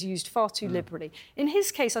dangerous is used far too liberally. In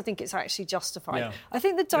his case, I think it's actually justified. I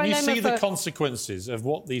think the dilemma you see the consequences of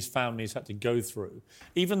what these families had to go through,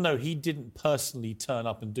 even though he didn't personally turn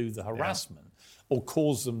up and do the harassment or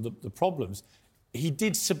cause them the problems. He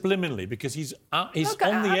did subliminally because he's on the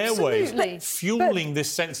airwaves fueling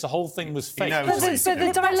this sense the whole thing was fake. But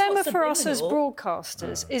the dilemma for us as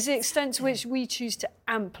broadcasters is the extent to which we choose to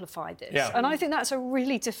amplify this. And I think that's a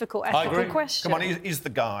really difficult ethical question. Come on, he's the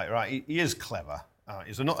guy, right? He is clever.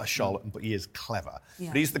 He's not a charlatan, but he is clever.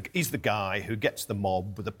 But he's the guy who gets the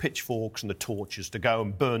mob with the pitchforks and the torches to go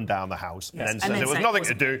and burn down the house and then says there was nothing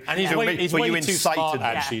to do. And he's way too smart,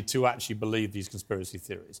 to actually believe these conspiracy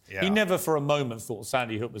theories. He never for a moment thought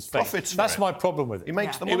Sandy Hook was fake. That's my problem with it. He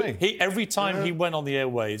makes the money. Every time he went on the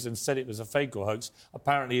airwaves and said it was a fake or hoax,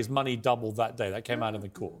 apparently his money doubled that day. That came out in the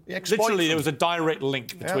court. Literally, there was a direct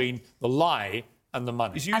link between the lie and the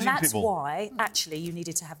money. And that's why, actually, you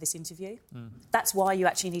needed to have this interview. That's why you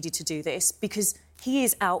actually needed to do this, because he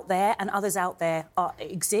is out there and others out there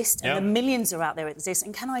exist, and the millions are out there exist.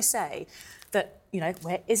 And can I say that,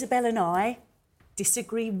 where Isabel and I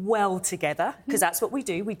disagree well together, because that's what we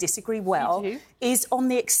do, we disagree well, is on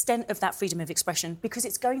the extent of that freedom of expression, because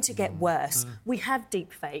it's going to get worse. We have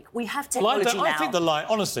deepfake, we have technology now. I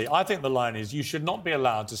think the line is you should not be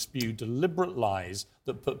allowed to spew deliberate lies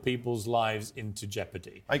that put people's lives into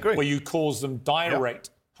jeopardy. I agree. Where you cause them direct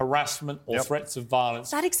harassment or threats of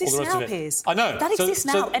violence. That exists now, Piers. I know. That exists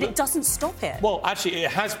now, and it doesn't stop it. Well, actually,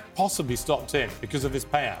 it has possibly stopped him because of his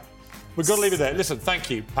payout. We've got to leave it there. Listen, thank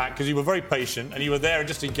you, Pat, because you were very patient and you were there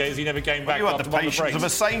just in case he never came back. You had the patience of a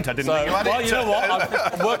saint. I didn't think you had it. Well, you know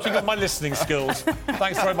what? I'm working on my listening skills.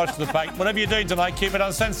 Thanks very much for the pack. Whatever you're doing tonight, keep it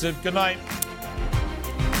uncensored. Good night.